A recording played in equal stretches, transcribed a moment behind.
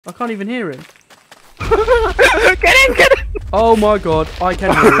I can't even hear him. Get in, get in! Oh my god, I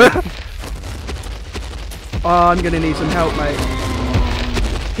can hear him. I'm gonna need some help, mate.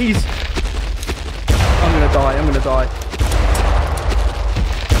 I'm gonna die, I'm gonna die.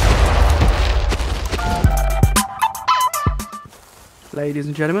 Ladies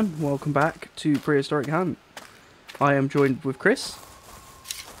and gentlemen, welcome back to Prehistoric Hunt. I am joined with Chris,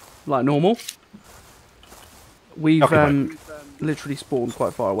 like normal. We've literally spawned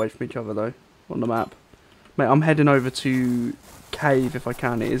quite far away from each other though, on the map. Mate, I'm heading over to Cave if I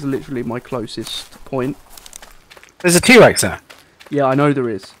can. It is literally my closest point. There's a T-Rex there. Yeah, I know there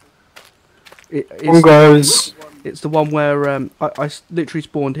is. One goes. It's the one where I literally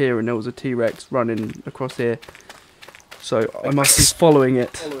spawned here and there was a T-Rex running across here. So I must be following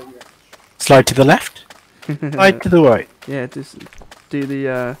it. Slide to the left. Slide to the right. Yeah, just do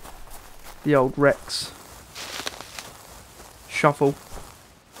the old Rex shuffle.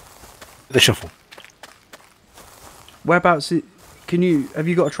 The shuffle. Whereabouts? Have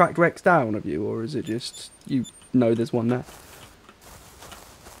you got a tracked Rex down? Have you, or is it just you know there's one there?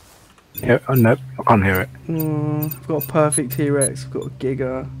 Yeah, oh no, I can't hear it. I've got a perfect T-Rex. I've got a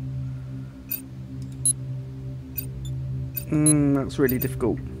Giga. That's really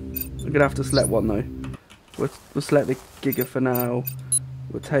difficult. I'm gonna have to select one though. We'll select the Giga for now.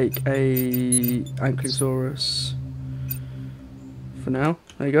 We'll take a Ankylosaurus for now.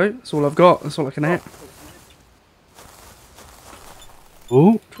 There you go. That's all I've got. That's all I can hit.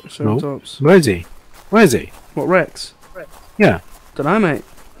 Ooh, no. Where is he? Where is he? What, Rex? Yeah. Don't know, mate.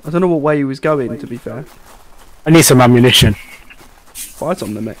 I don't know what way he was going, to be fair. I need some ammunition. Buy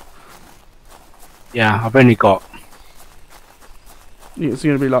some then, mate. Yeah, I've only got... It's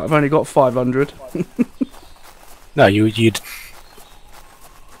going to be like, I've only got 500. No, you'd...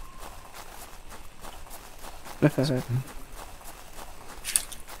 I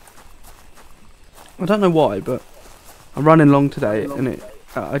don't know why, but I'm running long today, and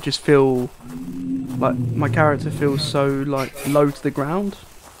I just feel like my character feels so like low to the ground.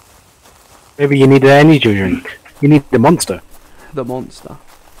 Maybe you need an energy drink. You need the monster. The monster.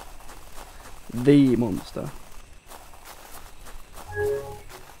 The monster.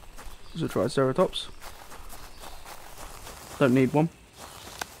 There's a Triceratops. Don't need one.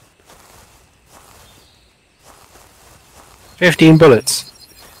 15 bullets. I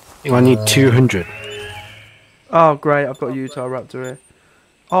think I need 200. Oh great, I've got a Utah Raptor here.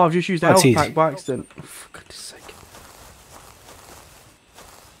 Oh, I've just used the health pack by accident. Oh, for goodness sake.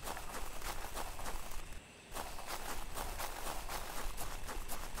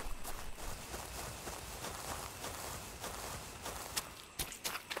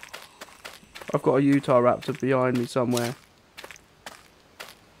 I've got a Utah Raptor behind me somewhere.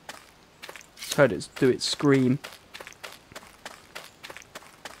 Just heard it do its scream.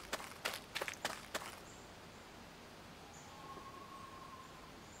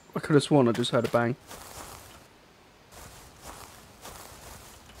 I could have sworn I just heard a bang.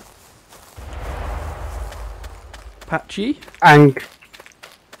 Patchy? Ang.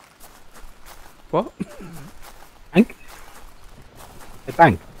 What? Ang? A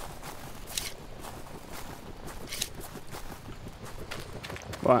bang.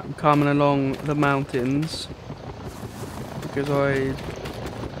 Right, I'm coming along the mountains because I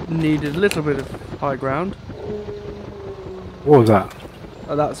needed a little bit of high ground. What was that?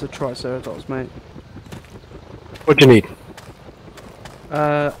 Oh, that's a Triceratops, mate. What do you need?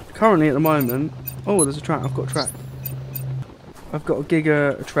 Currently at the moment... Oh, there's a track. I've got a tract. I've got a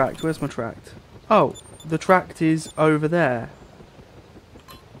Giga tract. Where's my tract? Oh, the tract is over there.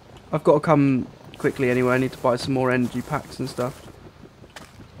 I've got to come quickly anyway. I need to buy some more energy packs and stuff.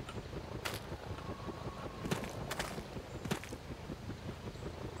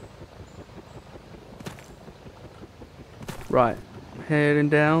 Right. Heading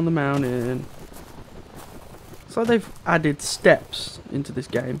down the mountain. So they've added steps into this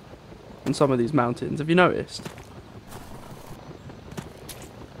game on some of these mountains. Have you noticed?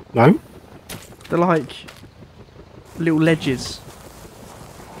 No? They're like little ledges.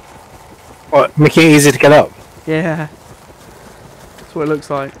 What, make it easy to get up? Yeah. That's what it looks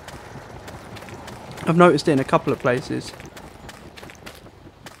like. I've noticed it in a couple of places.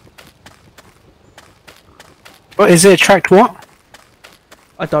 What is it? Attract what?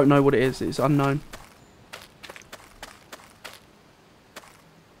 I don't know what it is. It's unknown.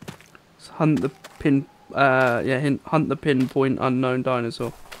 It's hunt the pin. Yeah, hunt the pinpoint unknown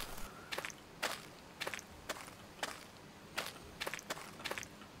dinosaur.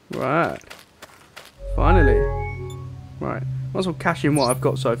 Right. Finally. Right. Might as well cash in what I've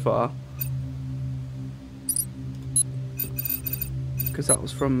got so far. because that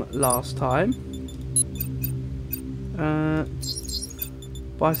was from last time.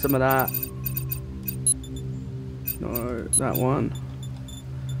 Buy some of that. No, that one.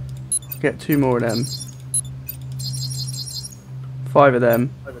 Get 2 more of them. 5 of them.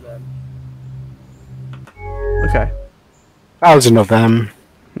 Okay. 1,000 of them.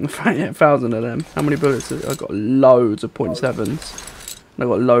 Yeah, 1,000 of them. How many bullets? I've got loads of .7s. And I've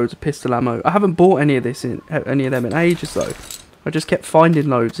got loads of pistol ammo. I haven't bought any of them in ages though. I just kept finding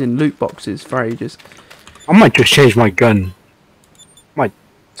loads in loot boxes for ages. I might just change my gun. Might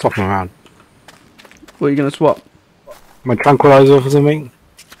swap them around. What are you gonna swap? My tranquilizer for something.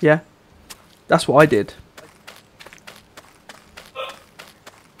 Yeah. That's what I did.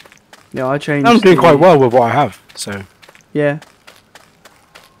 Yeah, I changed. I'm doing quite well with what I have, so. Yeah.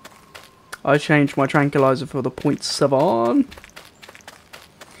 I changed my tranquilizer for the .7.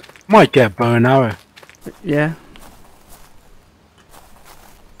 Might get a bow and arrow. Yeah.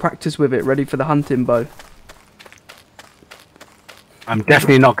 Practice with it, ready for the hunting bow. I'm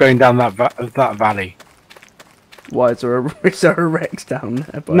definitely not going down that valley. Why is there a Rex down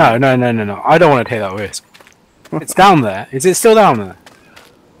there? Buddy? No. I don't want to take that risk. It's down there. Is it still down there?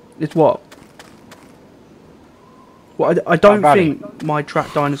 It's what? Well, I don't think my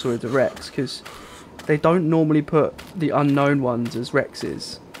trapped dinosaur is a Rex because they don't normally put the unknown ones as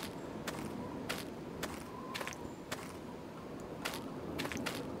Rexes.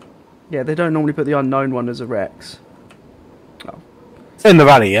 Yeah, they don't normally put the unknown one as a Rex. Oh. It's in the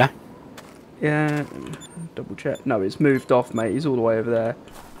valley, yeah? Yeah, double check. No, it's moved off, mate. He's all the way over there.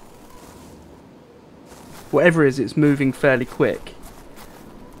 Whatever it is, it's moving fairly quick.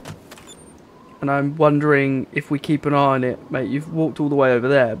 And I'm wondering if we keep an eye on it, mate. You've walked all the way over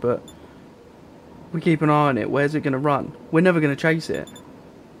there, but if we keep an eye on it, where's it going to run? We're never going to chase it.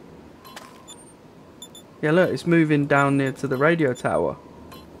 Yeah, look, it's moving down near to the radio tower.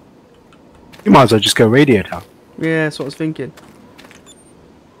 You might as well just go radio tower. Yeah, that's what I was thinking.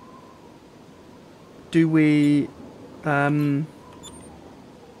 Do we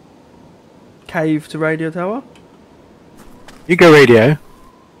cave to radio tower? You go radio.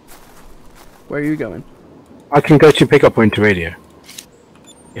 Where are you going? I can go to pick up point to radio.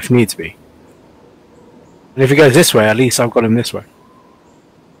 If needs be. And if he goes this way, at least I've got him this way.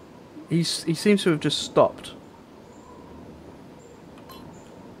 He seems to have just stopped.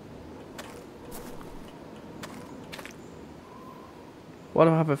 Why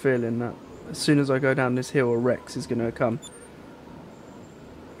do I have a feeling that as soon as I go down this hill, a Rex is going to come?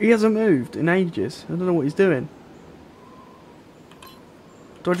 He hasn't moved in ages. I don't know what he's doing.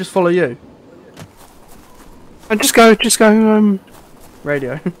 Do I just follow you? And just go,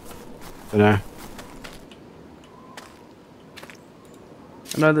 Radio. I don't know.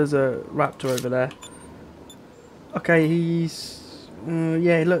 I know there's a raptor over there. Okay, he's...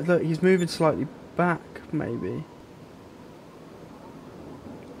 yeah, look, he's moving slightly back, maybe.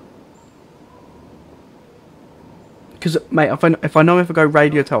 Because, mate, if I know if I go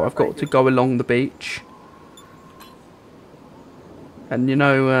radio tower, I've got to go along the beach. And you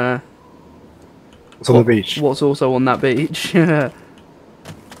know... What's on the beach? What's also on that beach?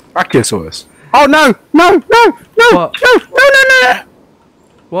 Brachiosaurus. Oh no! What? No!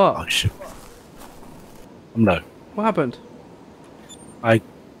 What? Oh shit. No. What happened? I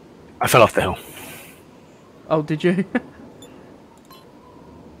fell off the hill. Oh, did you?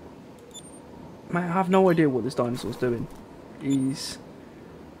 Mate, I have no idea what this dinosaur's doing. He's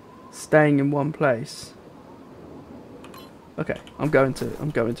staying in one place. Okay, I'm going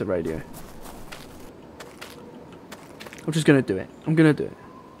to radio. I'm just gonna do it. I'm gonna do it.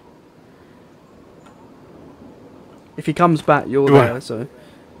 If he comes back, you're there, so...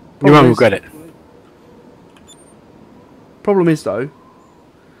 You won't regret it. Problem is, though,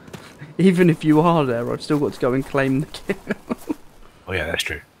 even if you are there, I've still got to go and claim the kill. Oh yeah, that's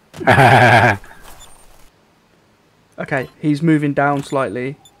true. Okay, he's moving down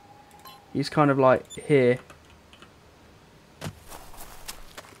slightly. He's kind of like here.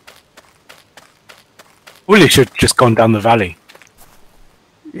 Really should have just gone down the valley.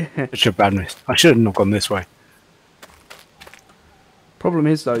 Yeah. Such a bad miss. I shouldn't have gone this way. Problem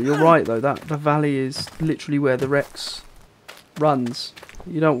is, though, you're right, though, that the valley is literally where the Rex runs.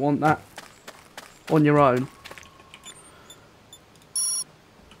 You don't want that on your own.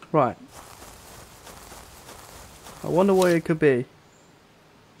 Right. I wonder where it could be.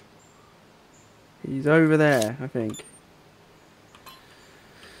 He's over there, I think.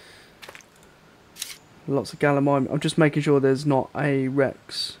 Lots of Gallimime. I'm just making sure there's not a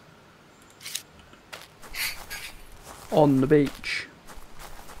Rex on the beach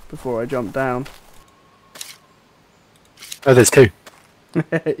before I jump down. Oh, there's two.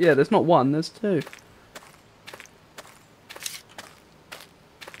 Yeah, there's not one, there's two.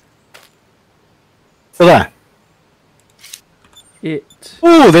 Still there?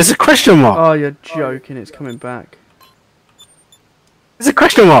 Oh, there's a question mark. Oh, you're joking, it's coming back. There's a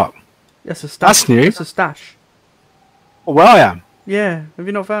question mark. That's a stash. That's new. That's a stash. Oh, where I am. Yeah, have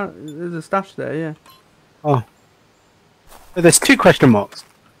you not found... There's a stash there, yeah. Oh. Oh, there's 2 question marks.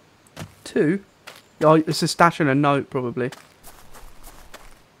 2? Oh, it's a stash and a note, probably.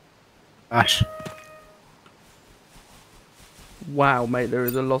 Ash. Wow, mate, there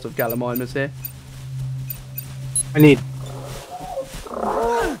is a lot of gallimimus here. I need...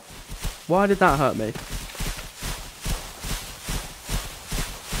 Why did that hurt me?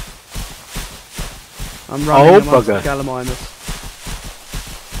 I'm running amongst bugger. gallimimus.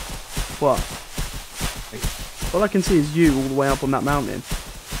 What? All I can see is you all the way up on that mountain.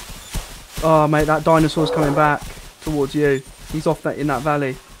 Oh, mate, that dinosaur's coming back towards you. He's off that in that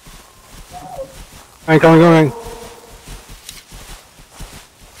valley. I'm coming.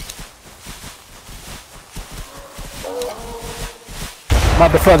 I'm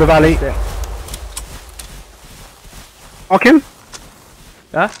at the further valley. Mark him?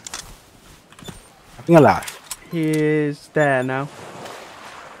 Yeah? I think alive. He is there now.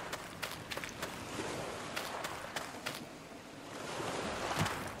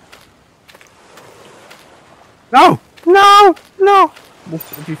 No! No! No!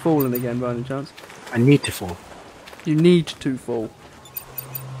 Have you fallen again by any chance? I need to fall. You need to fall.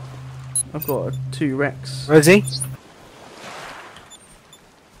 I've got a 2 Rex. Where is he?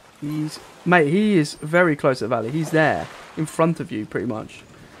 Mate, he is very close to the valley. He's there, in front of you, pretty much.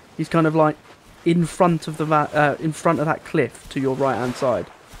 He's kind of like in front of the in front of that cliff to your right hand side.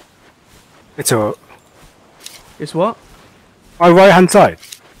 It's a... It's what? My right hand side.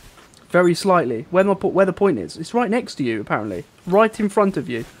 Very slightly. Where the point is. It's right next to you, apparently. Right in front of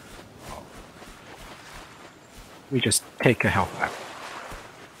you. We just take a health back.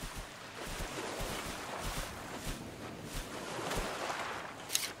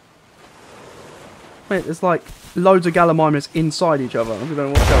 Mate, there's like loads of gallimimus inside each other. I don't know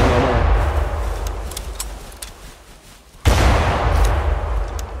what's going on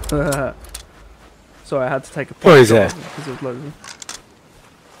there. Sorry, I had to take a What is there? because there's loads of them.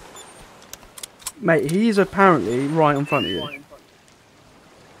 Mate, he's apparently right in front of you.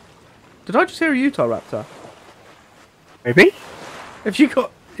 Did I just hear a Utah raptor? Maybe? Have you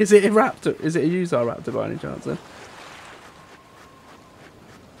got... Is it a raptor? Is it a Utah raptor by any chance then?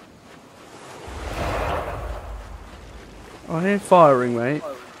 I hear firing, mate.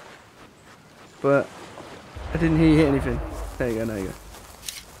 But I didn't hear you hit anything. There you go, there you go.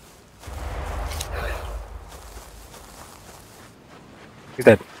 He's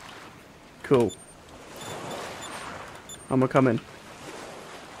dead. Cool. I'm gonna come in.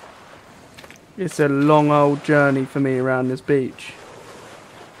 It's a long old journey for me around this beach.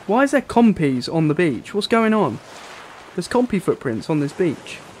 Why is there compies on the beach? What's going on? There's compy footprints on this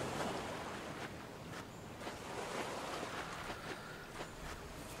beach.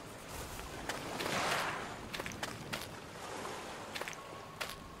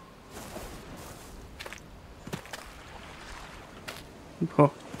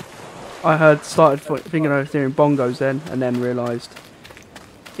 Oh. I started thinking I was hearing bongos then, and then realised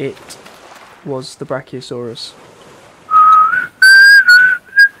it was the Brachiosaurus.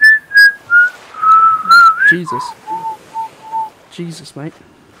 Jesus. Jesus, mate.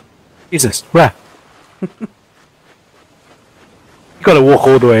 Jesus, where? You gotta walk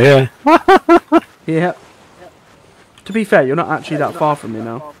all the way here. Yeah. To be fair, you're not actually that far from me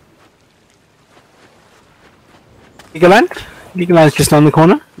now. Gigaland? Gigaland's just on the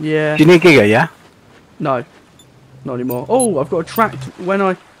corner? Yeah. Do you need Giga, yeah? No. Not anymore. Oh, I've got a tracked when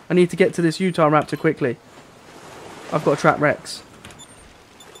I need to get to this Utah raptor quickly. I've got a track Rex.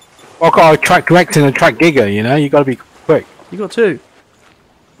 I've got a track Rex and a track Giga, you know? You gotta be quick. You got 2?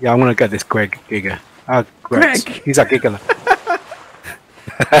 Yeah, I'm gonna get this Greg Giga. Greg! He's at Gigaland.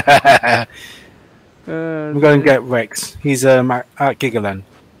 I'm going to get Rex. He's at Gigaland.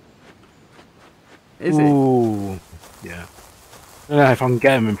 Is he? Ooh. Yeah. I don't know if I can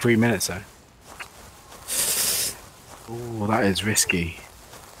get him in 3 minutes though. Ooh, that is risky.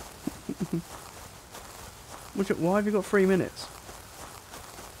 Why have you got 3 minutes?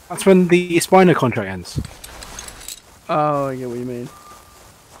 That's when the Spino contract ends. Oh, I get what you mean.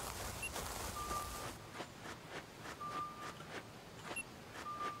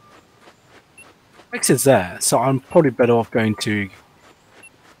 Rex is there, so I'm probably better off going to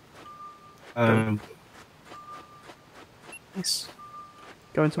this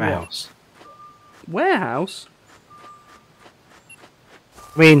Going to warehouse. what? Warehouse?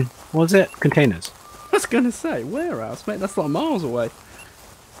 I mean, what was it? Containers. I was gonna say warehouse, mate. That's like miles away.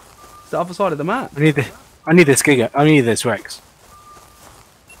 It's the other side of the map. I need this Giga. I need this Rex.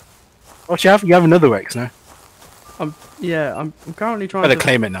 What you have? You have another Rex now. I'm currently trying Better to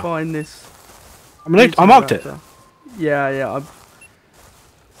claim it now. find this. I marked it. Yeah.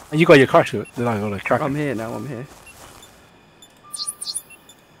 And you got your crash. Tracker. I'm here now. I'm here.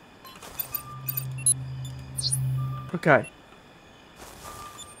 Okay.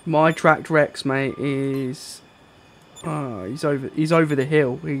 My tracked Rex, mate, is. Oh, he's over the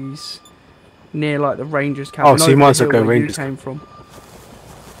hill. He's near like the Rangers camp. Oh, so you might as well go Rangers. Came from.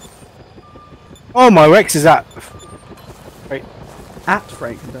 Oh, my Rex is at. Wait. At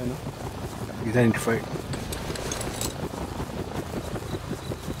freight container. He's heading to freight.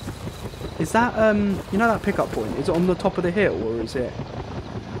 Is that you know that pickup point? Is it on the top of the hill or is it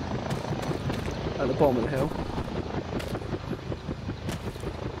at the bottom of the hill?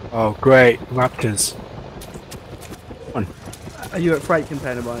 Oh, great. Raptors. Come on. Are you at freight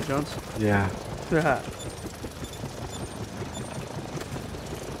container by any chance? Yeah. Yeah.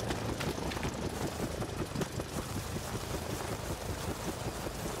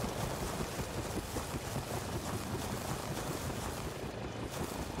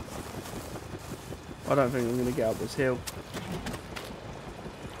 I don't think I'm going to get up this hill.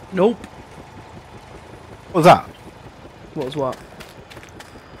 Nope. What was that? What was what?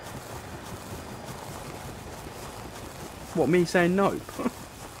 What, me saying nope?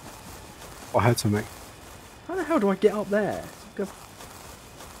 I heard something. How the hell do I get up there? It's like a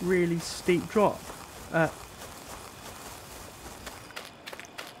really steep drop.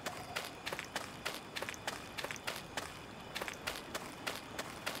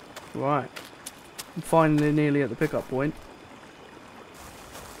 Right. I'm finally nearly at the pickup point.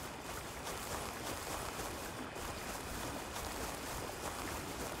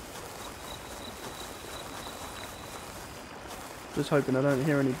 Just hoping I don't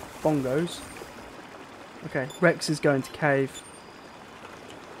hear any bongos. Okay, Rex is going to cave.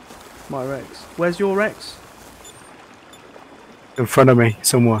 My Rex. Where's your Rex? In front of me,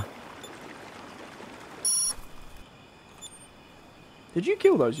 somewhere. Did you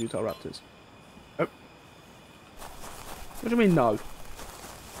kill those Utah Raptors? Nope. What do you mean no?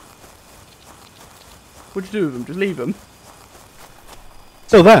 What'd you do with them? Just leave them?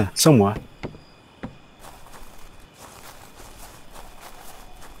 Still there, somewhere.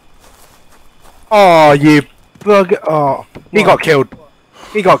 Oh, you bug! Oh, he got killed.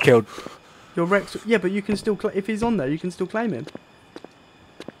 He got killed. Your Rex? Yeah, but you can still if he's on there, you can still claim him.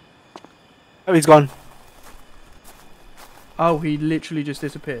 Oh, he's gone. Oh, he literally just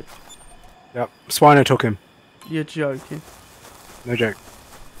disappeared. Yep, Spino took him. You're joking. No joke.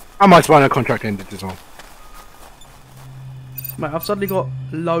 And my Spino contract ended as well. Mate, I've suddenly got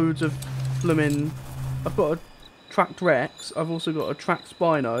loads of blooming. I've got a tracked Rex. I've also got a tracked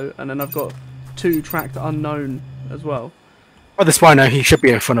Spino, and then I've got 2 tracked unknown as well. Oh, the Spino, he should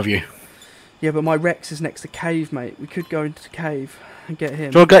be in front of you. Yeah, but my Rex is next to cave, mate. We could go into the cave and get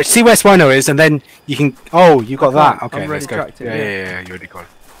him. So go see where Spino is, and then you can. Oh, you got that. Okay, I've let's already go. tracked it, Yeah, you already got it.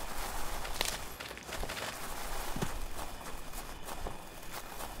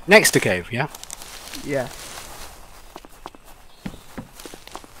 Next to cave, yeah. Yeah.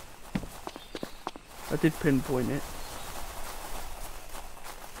 I did pinpoint it.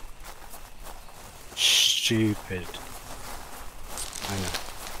 Stupid. I know.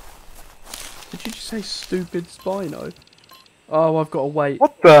 Did you just say stupid Spino? Oh, I've got to wait.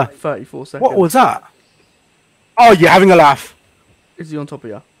 What the? 34 seconds. What was that? Oh, you're having a laugh. Is he on top of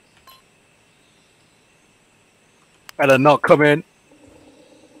you? Better not come in.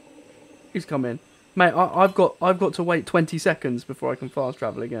 He's come in. Mate, I've got to wait 20 seconds before I can fast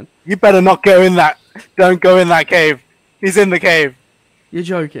travel again. You better not go in that. Don't go in that cave. He's in the cave. You're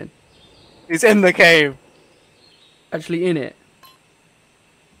joking. He's in the cave. Actually in it.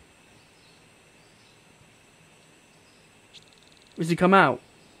 Has he come out?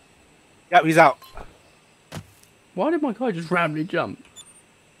 Yep, he's out. Why did my guy just randomly jump?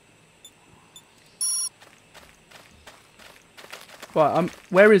 Right,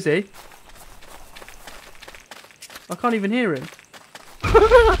 where is he? I can't even hear him.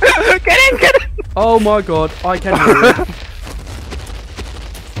 Get in! Oh my god, I can hear him.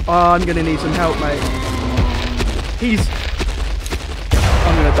 I'm gonna need some help, mate.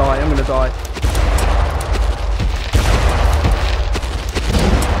 I'm gonna die.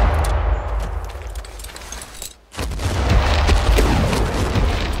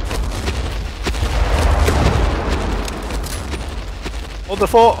 Hold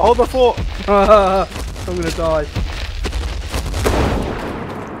the fort! I'm gonna die.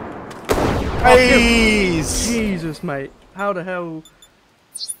 Please! Jesus, mate. How the hell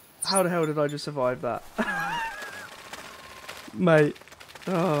did I just survive that? Mate.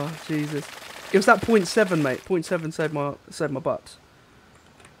 Oh, Jesus. It was that 0.7, mate. 0.7 saved my butt.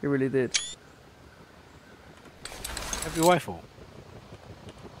 It really did. Heavy rifle.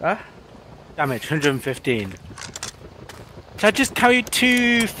 Huh? Damage 115. Should I just carry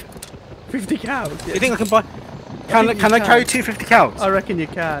 50 cows. Yeah. You think I can buy? Can I carry 250 cows? I reckon you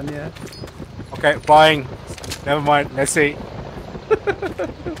can, yeah. Okay, buying. Never mind. Let's see.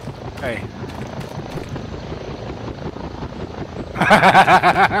 Hey.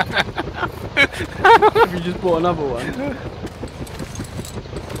 Have you just bought another one?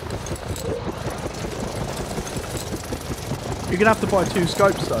 You're gonna have to buy 2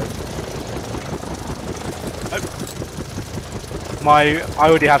 scopes though. I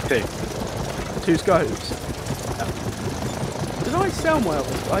already have 2. 2 scopes. Did I sell my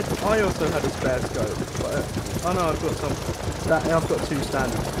other? I also had a spare scope, but oh no, I've got some. I've got 2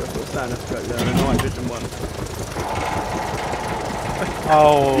 standards. I've got a standard scope there and a night vision one.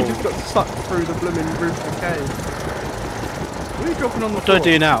 Oh. You just got sucked through the blooming roof of the cave. What are you dropping on the floor? What do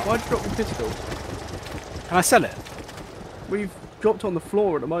I do now? Why'd you drop your pistol? Can I sell it? We've dropped on the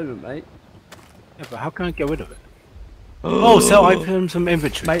floor at the moment, mate. Yeah, but how can I get rid of it? Oh, sell items from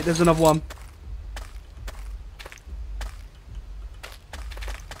inventory. Mate, there's another one.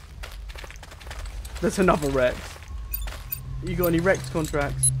 There's another Rex. You got any Rex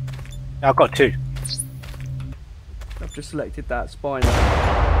contracts? Yeah, I've got 2. I've just selected that spine.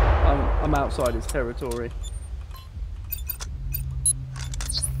 I'm outside its territory.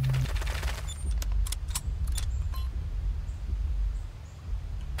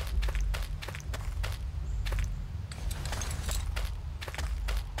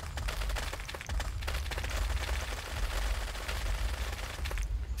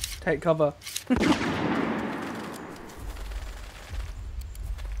 Take cover.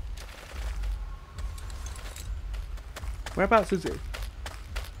 Whereabouts is he?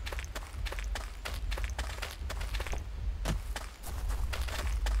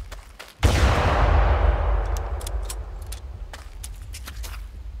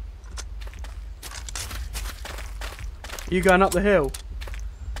 You going up the hill?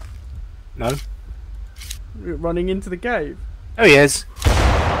 No. You're running into the cave? Oh, he is.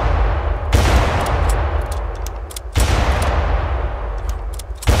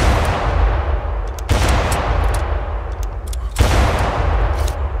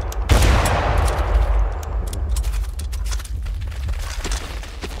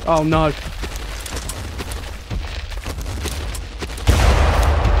 Oh no.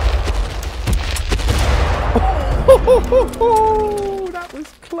 That was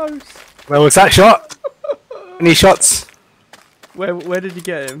close. Where was that shot? Any shots? Where did you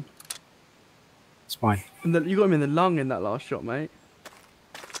get him? It's fine. You got him in the lung in that last shot, mate.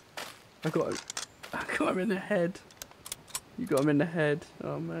 I got him in the head. You got him in the head.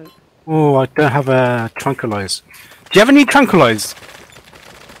 Oh mate. Oh, I don't have a tranquilize. Do you have any tranquilize?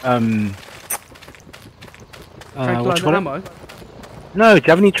 Tranquilizer ammo? No, do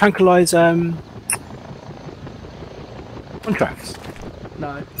you have any tranquilize contracts?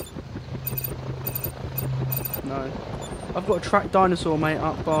 No. No. I've got a tracked dinosaur, mate,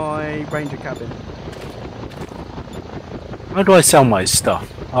 up by Ranger Cabin. How do I sell my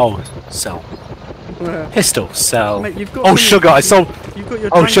stuff? Oh, sell. Pistol, sell. Mate, you've got oh, sugar! I sold. You've got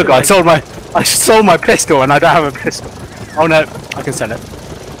your oh, sugar! I sold my pistol, and I don't have a pistol. Oh no, I can sell it.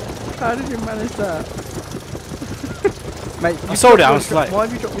 How did you manage that? Mate, I sold it. I was like, why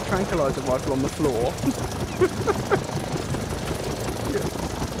have you dropped your tranquilizer rifle on the floor?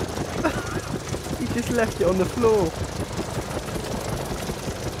 You just left it on the floor.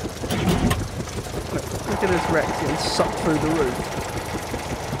 Look at this Rex getting sucked through the roof.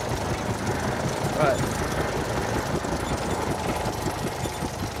 Right.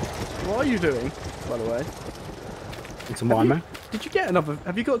 What are you doing, by the way? it's a ammo. Did you get another?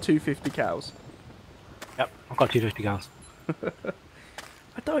 Have you got 250 cows? Yep, I've got 250 cows.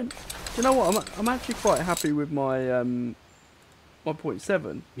 I don't. Do you know what? I'm actually quite happy with my my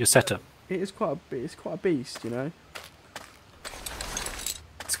 0.7. Your setup. It is quite a beast, you know.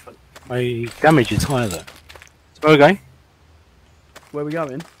 My damage is higher though. So where are we going? Where are we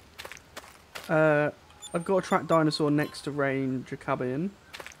going? I've got a tracked dinosaur next to Ranger Cabin.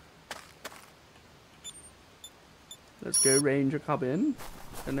 Let's go Ranger Cabin.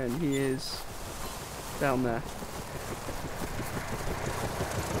 And then he is down there.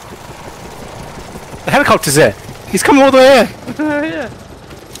 The helicopter's there. He's coming all the way here. Yeah.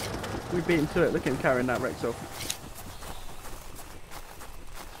 We beat him to it. Look at him carrying that Rex off.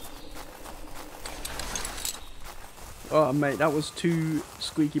 Oh, mate, that was 2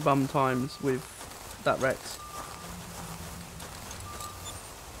 squeaky bum times with that Rex.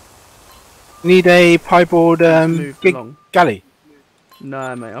 Need a piebald gig along. galley.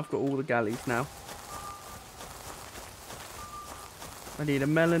 No, mate, I've got all the galleys now. I need a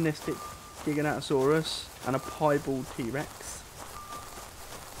melanistic Giganotosaurus and a piebald T-Rex.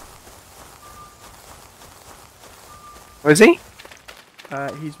 Where is he?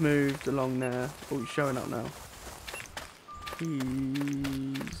 He's moved along there. Oh, he's showing up now.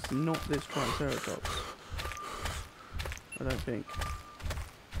 He's not this Triceratops. I don't think.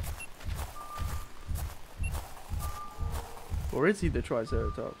 Or is he the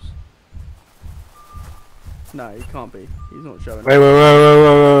Triceratops? No, he can't be. He's not showing up.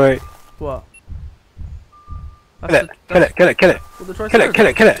 Wait. What? Kill it. Well, kill it.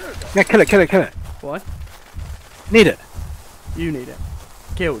 Yeah, kill it. Why? Need it. You need it.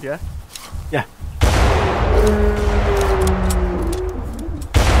 Killed, yeah? Yeah.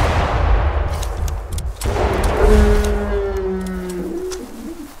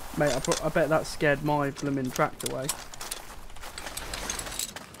 Mate, I bet that scared my blooming tractor away.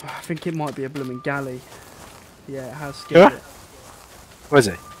 I think it might be a blooming galley. Yeah, it has scared it. Where is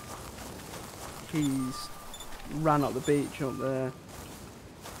he? He's ran up the beach up there.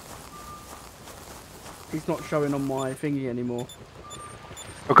 He's not showing on my thingy anymore.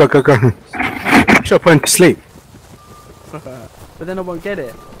 Go. Should I put him to sleep? But then I won't get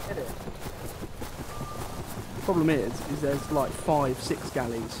it. Problem is there's like 5, 6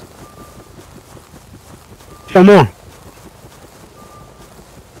 galleys. Show more.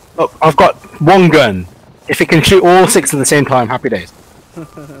 Look, I've got 1 gun. If it can shoot all 6 at the same time, happy days.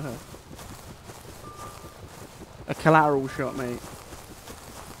 A collateral shot, mate.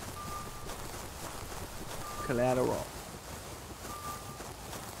 Collateral.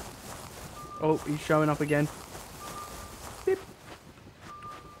 Oh, he's showing up again. Beep.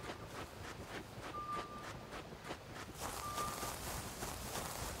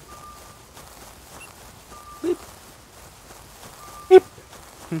 Beep. Beep.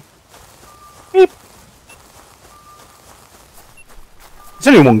 Beep. There's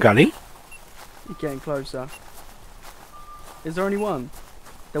only 1 galley. You're getting closer. Is there only 1?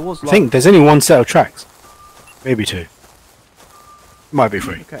 There was. I think there's only 1 set of tracks. Maybe 2. Might be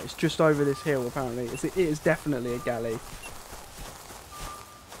 3. Okay, it's just over this hill apparently. It is definitely a galley.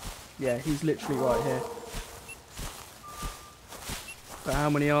 Yeah, he's literally right here. But how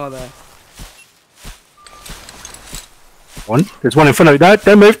many are there? 1. There's 1 in front of you. No,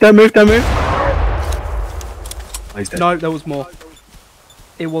 don't move. Oh, he's dead. No, there was more.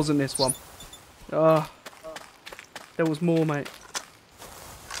 It wasn't this one. There was more, mate.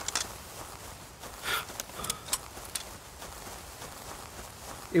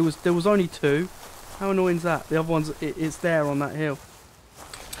 There was only 2. How annoying is that? The other one's it's there on that hill.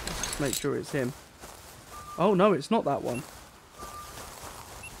 Let's make sure it's him. Oh no, it's not that one.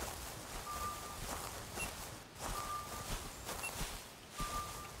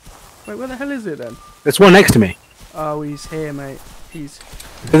 Wait, where the hell is it then? There's 1 next to me. Oh, he's here, mate. He's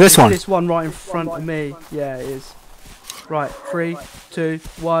This one. This one right in front of me. Yeah, it is. Right, 3, 2,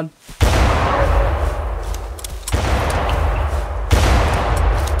 1.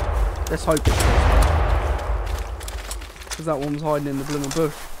 Let's hope it's this one. Because that one was hiding in the blooming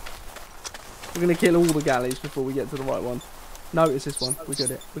bush. We're going to kill all the galleys before we get to the right one. No, it's this one. We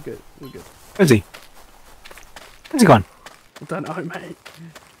got it. We're good. Where's he? Where's he gone? I don't know, mate.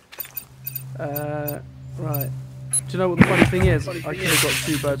 Right. Do you know what the funny thing is? I could have got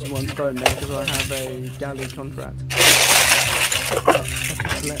 2 birds with 1 stone there because I have a galley contract.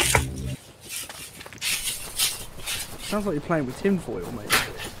 Sounds like you're playing with tinfoil, mate.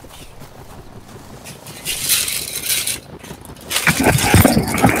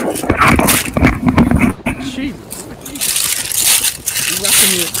 Jesus.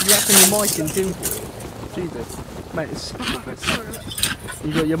 You're wrapping your mic in tinfoil. Jesus. Mate, it's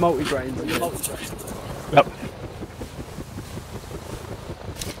you got your multi-grains on it. Yep.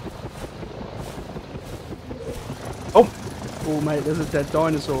 Oh mate, there's a dead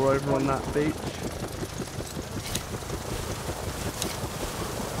dinosaur over on that beach.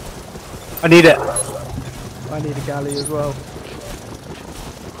 I need it. I need a galley as well.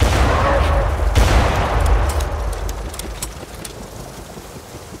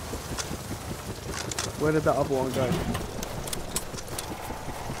 Where did that other one go?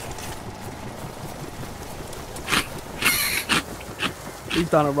 He's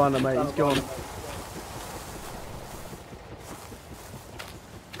done a runner, mate. He's gone.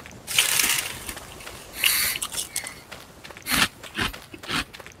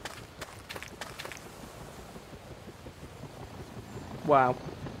 Wow.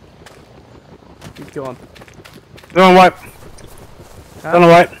 He's gone. He's on the right. He's on the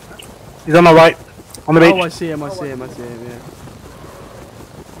right. He's on the right. On the beach. Oh, I see him, I see him, yeah.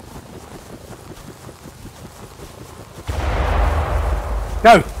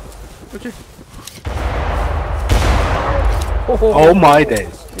 No! Would you? Oh my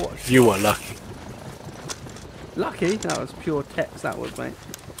days. What? You were lucky. Lucky? That was pure text, that was, mate.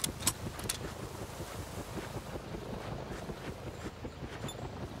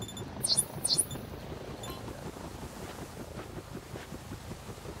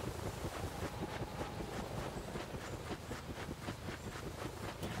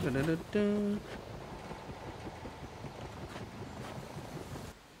 Da-da-da-da.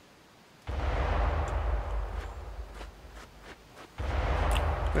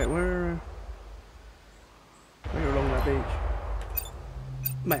 Wait, where you're along that beach?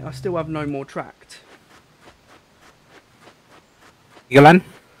 Mate, I still have no more tracked. You go land?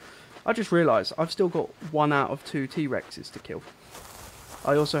 I just realised I've still got 1 out of 2 T-Rexes to kill.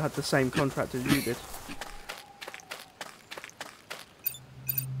 I also had the same contract as you did.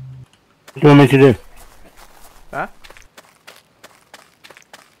 What do you want me to do? Huh?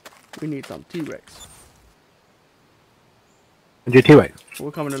 We need some T-Rex. Do T-Rex.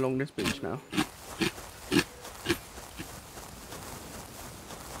 We're coming along this beach now.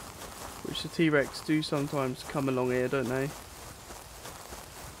 Which the T-Rex do sometimes come along here, don't they?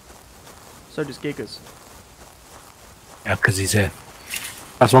 So does Gigas. Yeah, because he's here.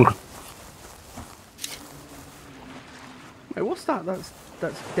 That's one. Wait, what's that? That's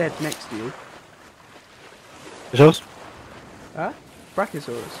dead next to you. Is yours? Huh?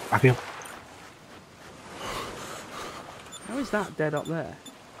 Brachiosaurus. I feel. How is that dead up there?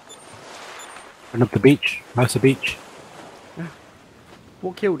 Run up the beach. How's the beach?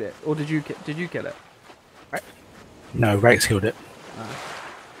 What killed it? Or did you kill it? Right. No, Rex killed it.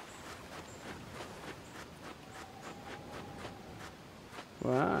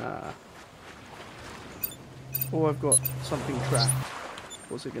 Wow. Oh, I've got something tracked.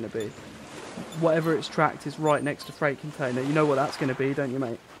 What's it going to be? Whatever it's tracked is right next to freight container. You know what that's going to be, don't you,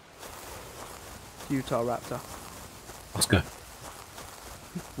 mate? Utah Raptor. Let's go.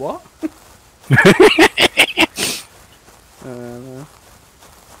 What?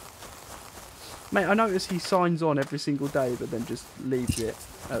 Mate, I notice he signs on every single day, but then just leaves it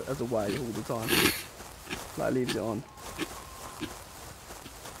as a way all the time. Like, leaves it on.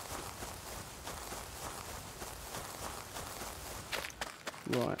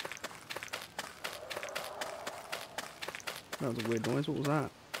 Right. That was a weird noise. What was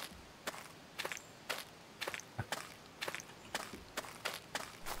that?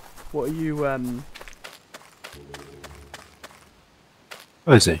 What are you, Where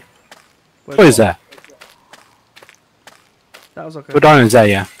is he? where's What is what? that? That was like a... Your dino's there,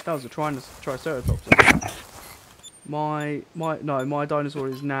 yeah. That was a Triceratops. My dinosaur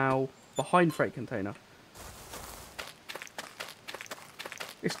is now behind freight container.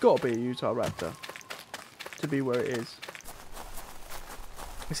 It's got to be a Utah Raptor to be where it is.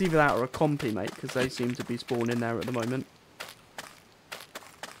 It's either that or a compy, mate, because they seem to be spawning there at the moment.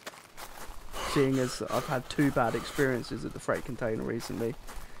 Seeing as I've had 2 bad experiences at the freight container recently,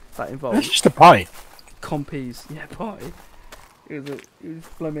 that That's involved just a pie. compies. Yeah, pie. It was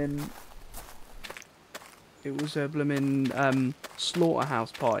a blooming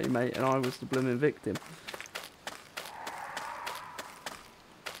slaughterhouse party, mate, and I was the blooming victim.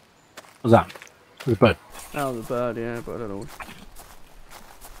 What's that? What's a bird? Oh, the bird, yeah, but I don't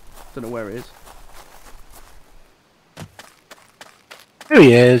know where it is. Here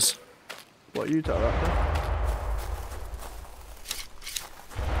he is. What, Utah Raptor?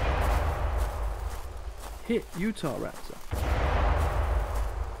 Hit Utah Raptor.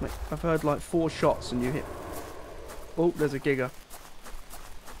 Mate, I've heard like 4 shots and you hit. Oh, there's a Giga.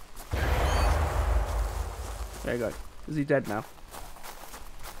 There you go. Is he dead now?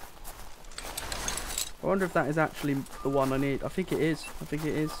 I wonder if that is actually the one I need. I think it is.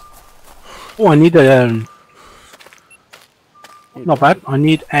 Oh, I need a... not bad. I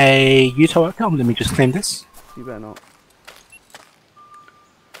need a Utah outcome. Let me just claim this. You better not.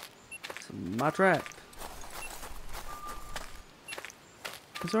 It's my track.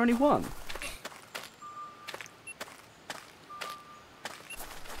 Is there only one?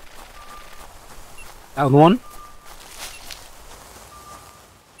 That was the one.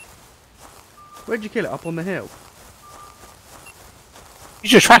 Where'd you kill it? Up on the hill?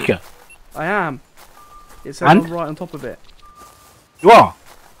 Use your tracker. I am. It's And? right on top of it. You are.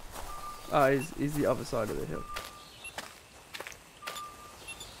 Oh, he's the other side of the hill.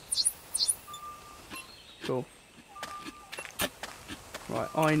 Cool. Right,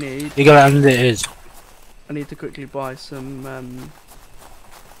 I need Gigaland it is. I need to quickly buy some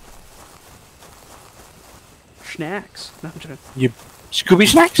snacks. No, I'm joking. You Scooby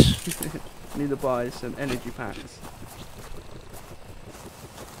snacks? I need to buy some energy packs.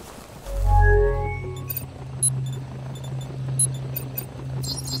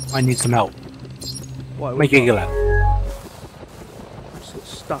 I need some help. What? Make Gigaland. I just got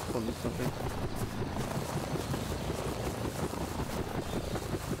stuck on something.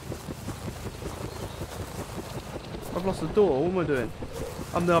 I've lost the door. What am I doing?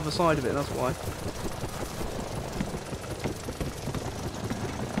 I'm the other side of it. That's why.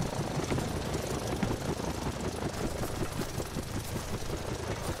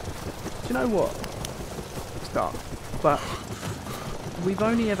 Do you know what? It's dark, but we've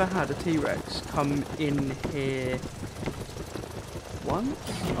only ever had a T-Rex come in here once.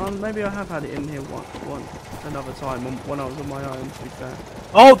 Maybe I have had it in here one another time when I was on my own. To be fair.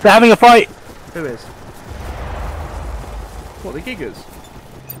 Oh, they're having a fight. Who is? What, the Gigas?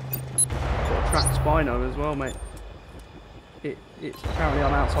 Got a tracked Spino as well, mate. It's apparently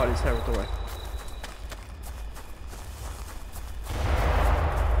I'm outside its territory.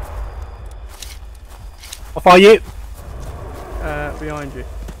 How far are you? Behind you.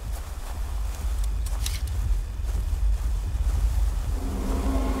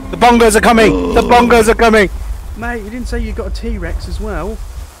 The bongos are coming! The bongos are coming! Mate, you didn't say you got a T-Rex as well.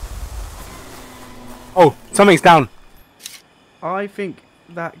 Oh, something's down. I think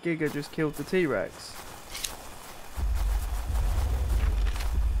that Giga just killed the T-Rex.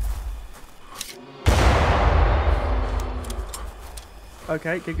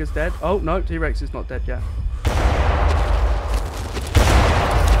 Okay, Giga's dead. Oh, no, T-Rex is not dead yet.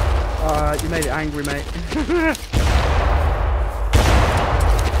 You made it angry, mate.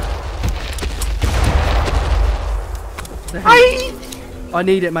 I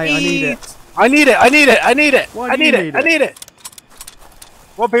need it, mate, I need it. I need it, I need it, I need it! Why I do you need need it, I need it!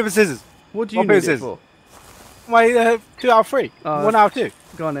 Rock, paper, scissors. What do you Rock, need paper, it scissors. for? My 2 out of 3. 1 out of 2.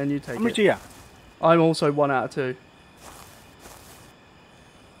 Go on then, you take How much it. are you at? I'm also 1 out of 2.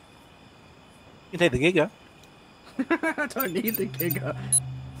 You can take the Giga. I don't need the Giga.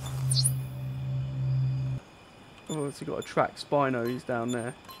 Oh, it's got a tracked Spino, he's down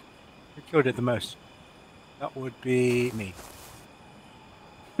there. Who killed it the most? That would be me.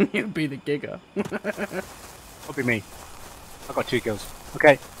 It'd be the Giga. That'll be me. I got 2 kills.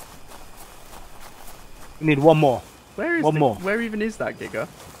 Okay. We need one more. Where even is that Giga?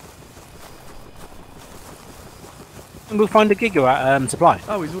 And we'll find the Giga at supply.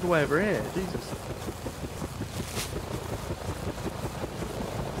 Oh, he's all the way over here. Jesus.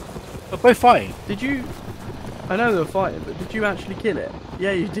 We're both fighting. Did you... I know they were fighting, but did you actually kill it?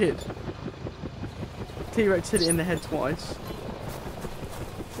 Yeah, you did. T-Rex hit it in the head twice.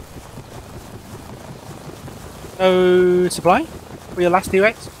 No supply? For your last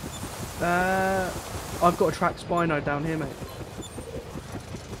T-Rex? I've got a tracked Spino down here, mate.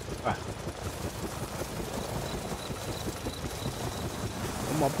 Ah.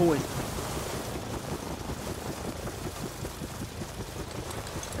 On my point.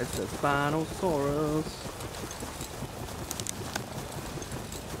 It's a Spinosaurus.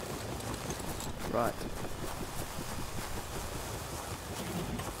 Right.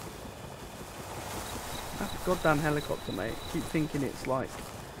 That goddamn helicopter, mate. Keep thinking it's like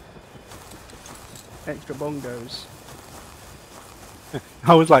extra bongos.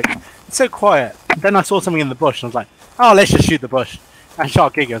 I was like, it's so quiet. Then I saw something in the bush and I was like, oh, let's just shoot the bush. And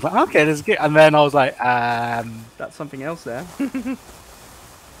shot Giga. I was like, okay, there's a Giga. And then I was like, That's something else there. there's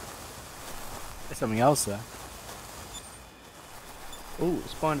something else there. Ooh,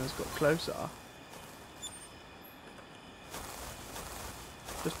 Spino's got closer.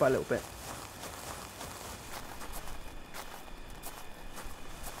 Just by a little bit.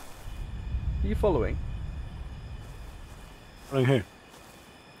 Are you following? Following who?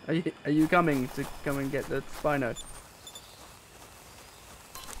 Are you coming to come and get the Spino?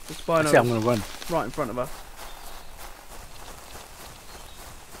 The I Spino's see, I'm going to run. right in front of us.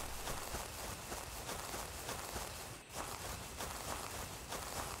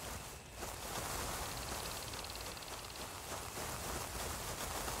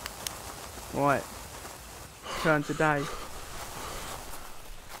 Right. Turn to day.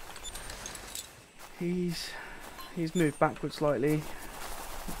 He's moved backwards slightly.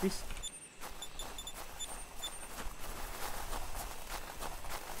 This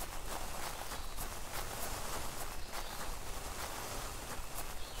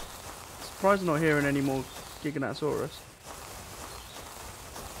surprised I'm not hearing any more Giganotosaurus.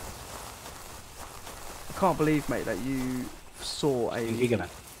 I can't believe, mate, that you saw a Giga.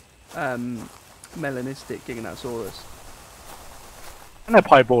 melanistic Giganotosaurus. And a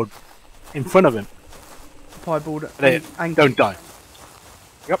piebald in front of him. Piebald And don't die.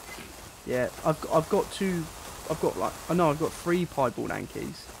 Yep. Yeah, I've got two. I've got like I've got 3 piebald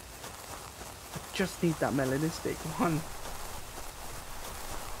Ankies. I just need that melanistic one.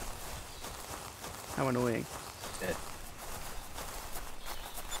 How annoying. Yeah.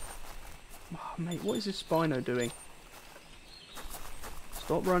 Oh, mate, what is this Spino doing?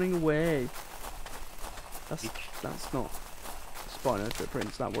 Stop running away. That's not Spino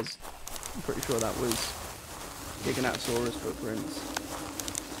footprints. That was. I'm pretty sure that was Giganotosaurus footprints.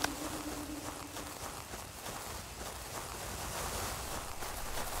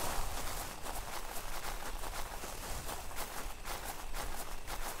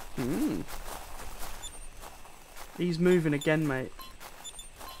 He's moving again, mate.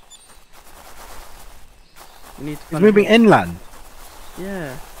 We need to. He's moving inland.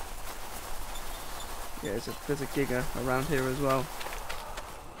 Yeah. Yeah, there's a Giga around here as well.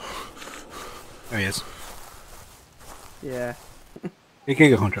 There he is. Yeah. A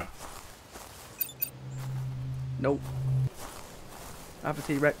Giga Contra. Nope. I have a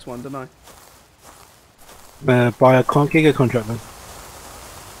T-Rex one, don't I? Buy a Giga contract then.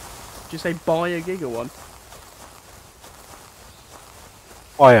 Did you say buy a Giga one?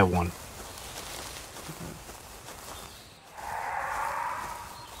 Buy one.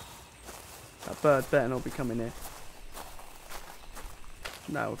 That bird better not be coming here.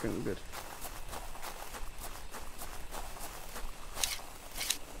 No, I think we're good.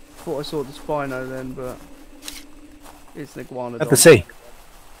 Thought I saw the Spino then, but it's an iguanodon. At the sea.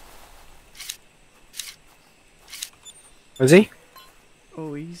 Is he?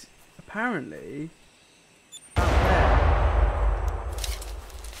 Oh, he's apparently out there.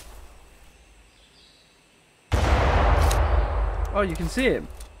 Oh, you can see him.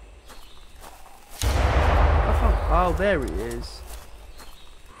 Oh, there he is.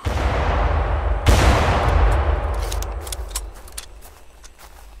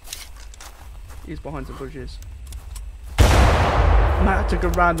 He's behind some bushes. Matt took a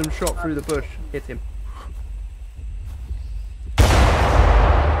random shot through the bush. Hit him.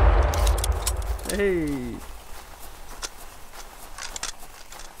 Hey.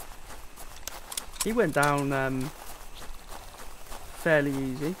 He went down fairly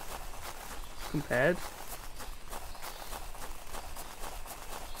easy compared.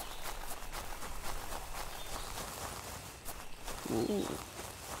 Ooh.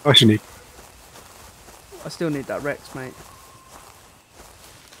 What you need? I still need that Rex, mate.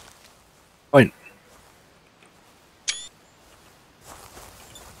 Point.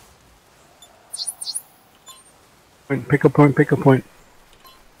 Point. Pick a point. Pick a point.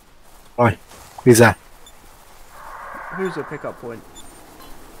 Bye. Who's that? Who's a pickup point?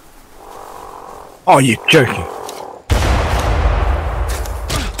 Oh, you joking?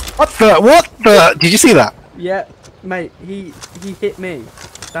 What the? What the? Did you see that? Yeah, mate. He hit me.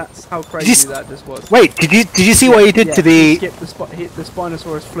 That's how crazy that just was. Wait, did you see what he did to the? He skipped the the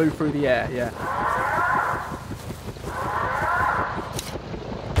Spinosaurus flew through the air. Yeah.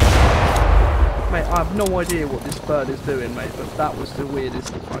 Mate, I have no idea what this bird is doing, mate, but that was the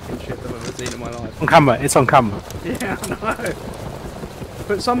weirdest fucking shit I've ever seen in my life. On camera, it's on camera. Yeah, I know.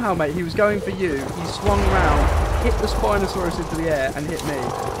 But somehow, mate, he was going for you, he swung round, hit the Spinosaurus into the air, and hit me.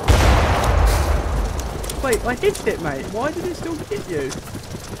 Wait, I hit it, mate. Why did it still hit you?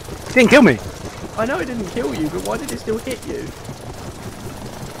 It didn't kill me. I know it didn't kill you, but why did it still hit you?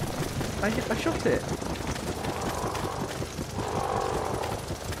 I shot it.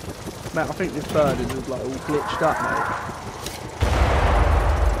 Mate, I think this bird is just like all glitched up, mate.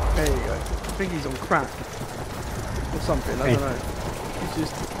 There you go. I think he's on crack. Or something, I don't know. He's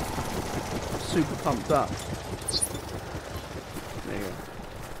just super pumped up. There you go.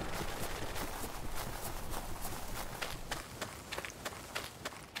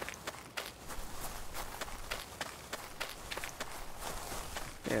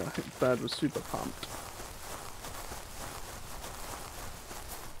 Yeah, I think the bird was super pumped.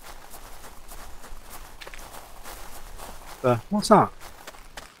 What's that?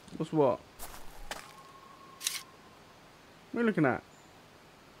 What's what? What are you looking at?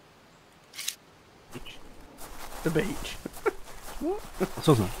 Beach. The beach. What? I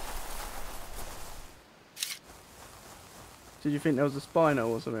saw something. Did you think there was a Spino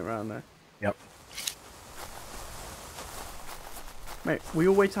or something around there? Yep. Mate, we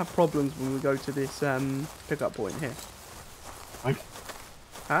always have problems when we go to this pickup point here. Right.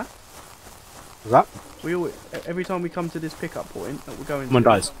 Huh? What's that? We always, every time we come to this pickup point that we're going Someone to,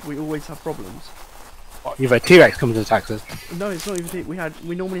 dies. we always have problems. What, you've a T-Rex comes and attacks us. No, it's not even.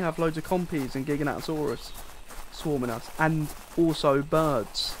 We normally have loads of compies and Giganotosaurus swarming us, and also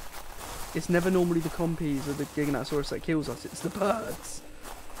birds. It's never normally the compies or the Giganotosaurus that kills us. It's the birds.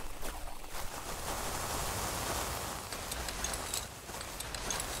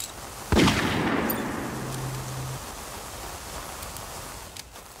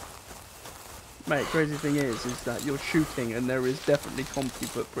 Mate, crazy thing is that you're shooting and there is definitely compy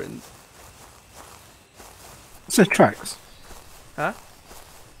footprints. What's the tracks? Huh?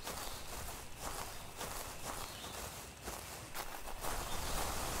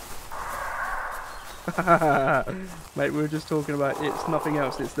 Mate, we were just talking about it's nothing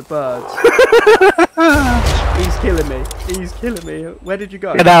else, it's the birds. He's killing me. He's killing me. Where did you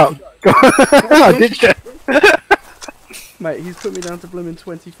go? Get out! I did you? Mate, he's put me down to blooming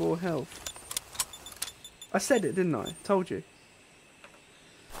 24 health. I said it, didn't I? Told you.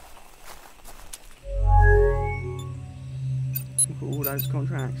 Look at all those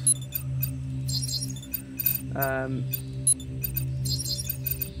contracts.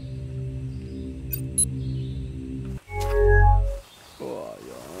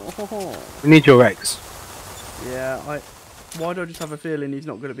 We need your Rex. Yeah, why do I just have a feeling he's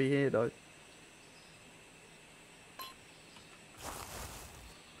not going to be here though?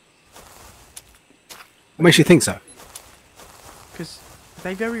 What makes you think so? Because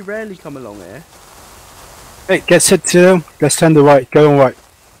they very rarely come along here. Hey, get set to them. Let's turn the right. Go on right.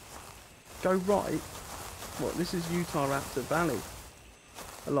 Go right? What, this is Utah Raptor Valley.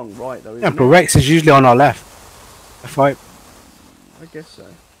 Along right though, isn't Yeah, but it? Rex is usually on our left. Left, right. I guess so.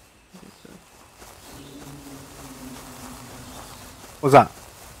 What's that?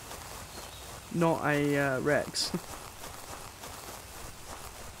 Not a Rex.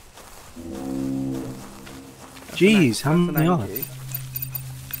 Jeez, how many are there?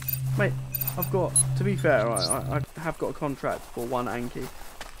 Mate, I've got, to be fair, I have got a contract for one Anki.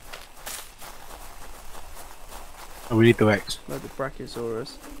 Oh, we need the Rex. Load of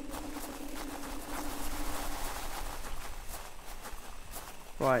Brachiosaurus.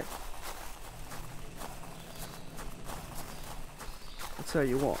 Right. I'll tell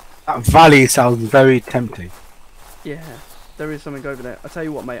you what. That valley sounds very tempting. Yeah, there is something over there. I'll tell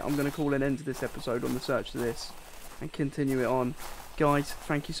you what, mate, I'm going to call an end to this episode on the search to this and continue it on. Guys,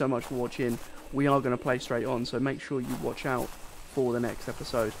 thank you so much for watching. We are going to play straight on, so make sure you watch out for the next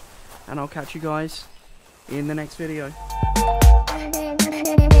episode. And I'll catch you guys in the next video.